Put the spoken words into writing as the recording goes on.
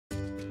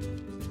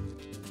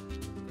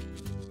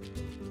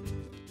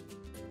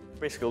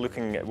Basically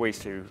looking at ways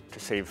to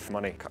save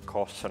money, cut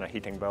costs on our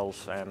heating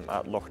bills at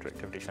Lochaber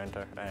Activity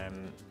Centre,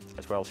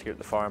 as well as here at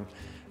the farm.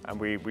 And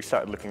we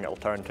started looking at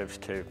alternatives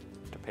to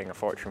paying a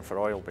fortune for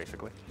oil,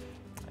 basically.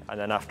 And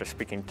then after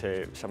speaking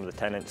to some of the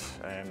tenants,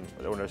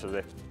 the owners of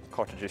the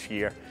cottages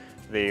here,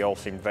 they all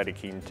seemed very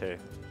keen to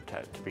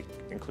be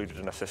included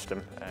in a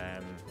system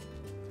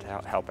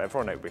to help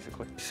everyone out,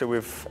 basically. So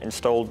we've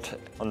installed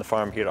on the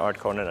farm here at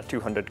Ardconnon a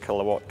 200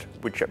 kilowatt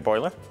wood chip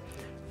boiler.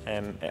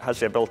 It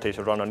has the ability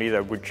to run on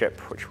either wood chip,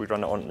 which we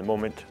run it on at the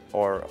moment,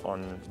 or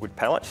on wood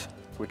pellets.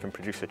 We can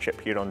produce a chip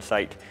here on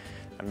site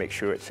and make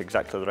sure it's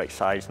exactly the right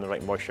size and the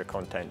right moisture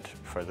content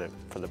for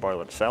the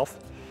boiler itself.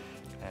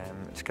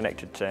 It's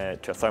connected to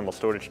a thermal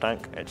storage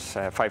tank. It's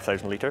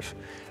 5,000 litres.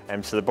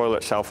 So the boiler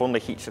itself only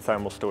heats the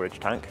thermal storage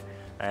tank.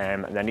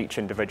 And then each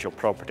individual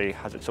property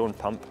has its own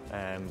pump,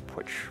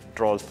 which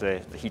draws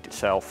the heat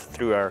itself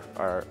through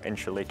our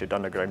insulated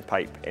underground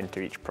pipe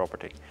into each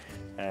property.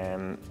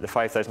 The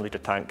 5,000 litre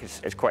tank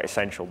is quite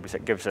essential because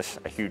it gives us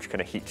a huge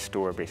kind of heat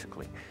store,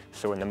 basically.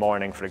 So in the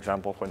morning, for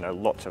example, when there are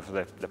lots of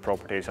the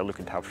properties are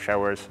looking to have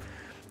showers,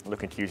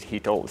 looking to use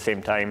heat all at the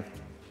same time,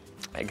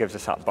 it gives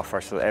us that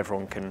buffer so that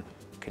everyone can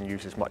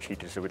use as much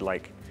heat as they would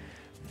like.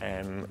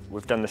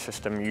 We've done the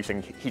system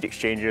using heat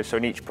exchangers, so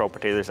in each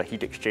property there's a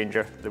heat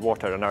exchanger. The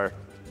water in our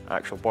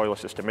actual boiler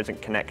system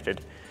isn't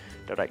connected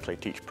directly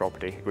to each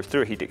property. It goes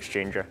through a heat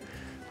exchanger,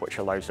 which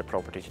allows the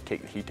property to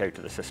take the heat out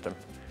of the system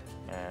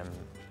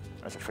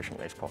as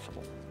efficiently as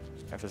possible.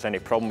 If there's any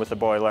problem with the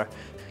boiler,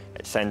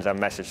 it sends a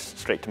message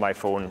straight to my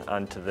phone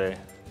and to the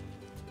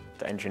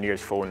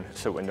engineer's phone,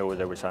 so we know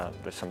there's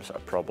some sort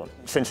of problem.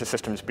 Since the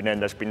system's been in,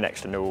 there's been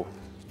next to no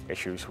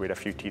issues. We had a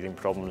few teething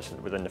problems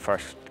within the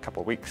first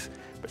couple of weeks,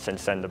 but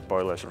since then the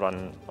boiler's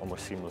run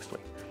almost seamlessly.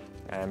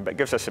 But it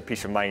gives us a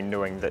peace of mind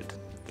knowing that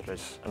there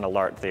is an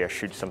alert there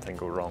should something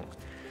go wrong.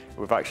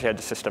 We've actually had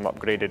the system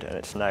upgraded and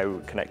it's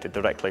now connected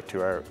directly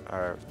to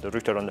the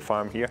router on the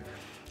farm here,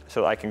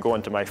 so that I can go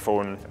onto my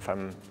phone if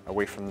I'm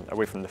away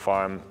from the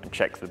farm and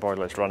check the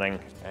boiler is running,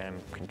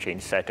 can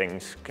change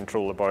settings,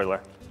 control the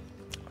boiler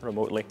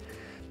remotely.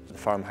 The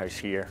farmhouse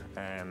here,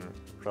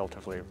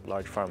 relatively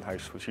large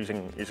farmhouse, was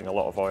using a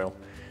lot of oil.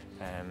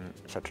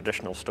 It's a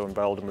traditional stone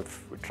build, and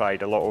we've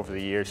tried a lot over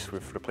the years.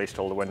 We've replaced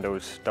all the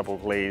windows, double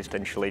glazed,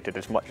 insulated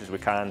as much as we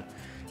can,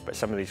 but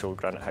some of these old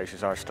granite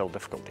houses are still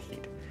difficult to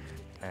heat.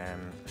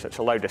 So it's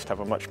allowed us to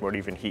have a much more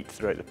even heat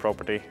throughout the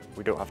property.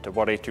 We don't have to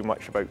worry too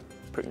much about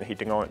putting the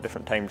heating on at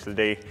different times of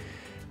the day.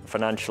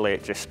 Financially,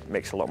 it just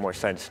makes a lot more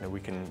sense.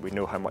 We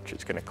know how much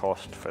it's going to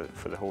cost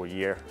for the whole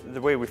year. The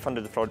way we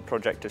funded the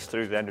project is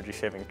through the Energy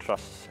Saving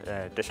Trust's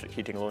district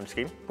heating loan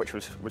scheme, which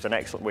was an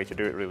excellent way to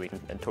do it, really.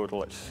 In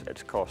total,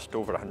 it's cost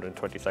over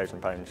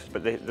 £120,000.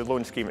 But the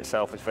loan scheme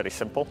itself is very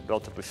simple,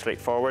 relatively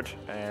straightforward.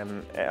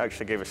 It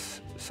actually gave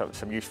us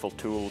some useful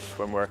tools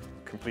when we're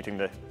completing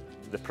the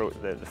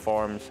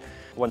forms.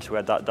 Once we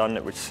had that done,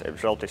 it was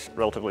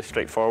relatively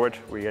straightforward.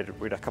 We had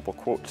a couple of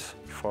quotes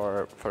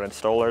for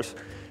installers,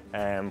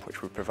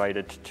 which we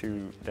provided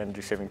to the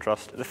Energy Saving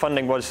Trust. The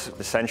funding was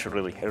essential,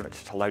 really.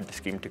 It allowed the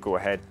scheme to go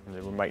ahead.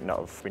 We might not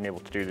have been able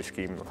to do the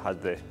scheme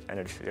had the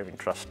Energy Saving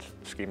Trust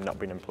scheme not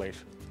been in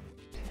place.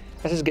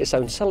 This is going to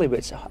sound silly,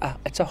 but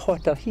it's a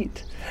hotter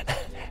heat.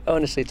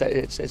 Honestly,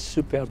 it's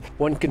superb.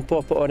 One can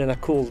pop it on in a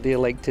cold day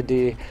like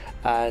today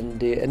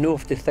and know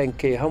if they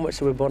think how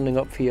much are we burning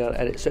up here.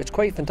 And so it's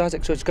quite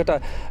fantastic. So it's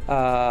got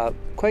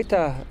quite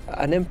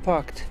an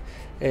impact.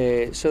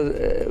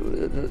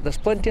 There's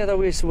plenty of other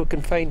ways we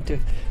can find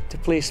to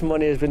place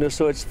money, as we know.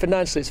 So it's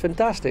financially, it's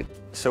fantastic.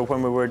 So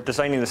when we were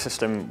designing the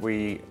system,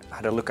 we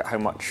had a look at how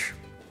much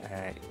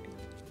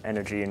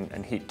energy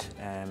and heat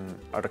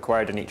are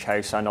required in each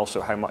house, and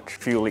also how much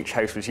fuel each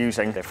house was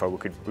using. Therefore,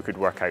 we could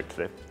work out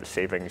the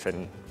savings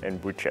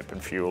in wood chip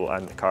and fuel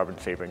and the carbon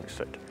savings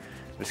that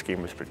the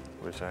scheme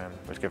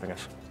was giving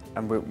us.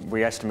 And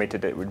we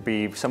estimated it would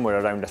be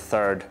somewhere around a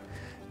third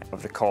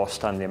of the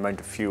cost and the amount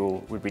of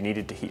fuel would be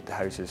needed to heat the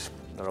houses.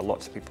 There are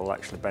lots of people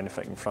actually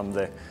benefiting from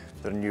the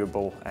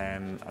renewable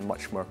and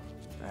much more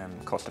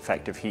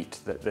cost-effective heat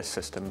that this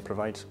system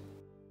provides.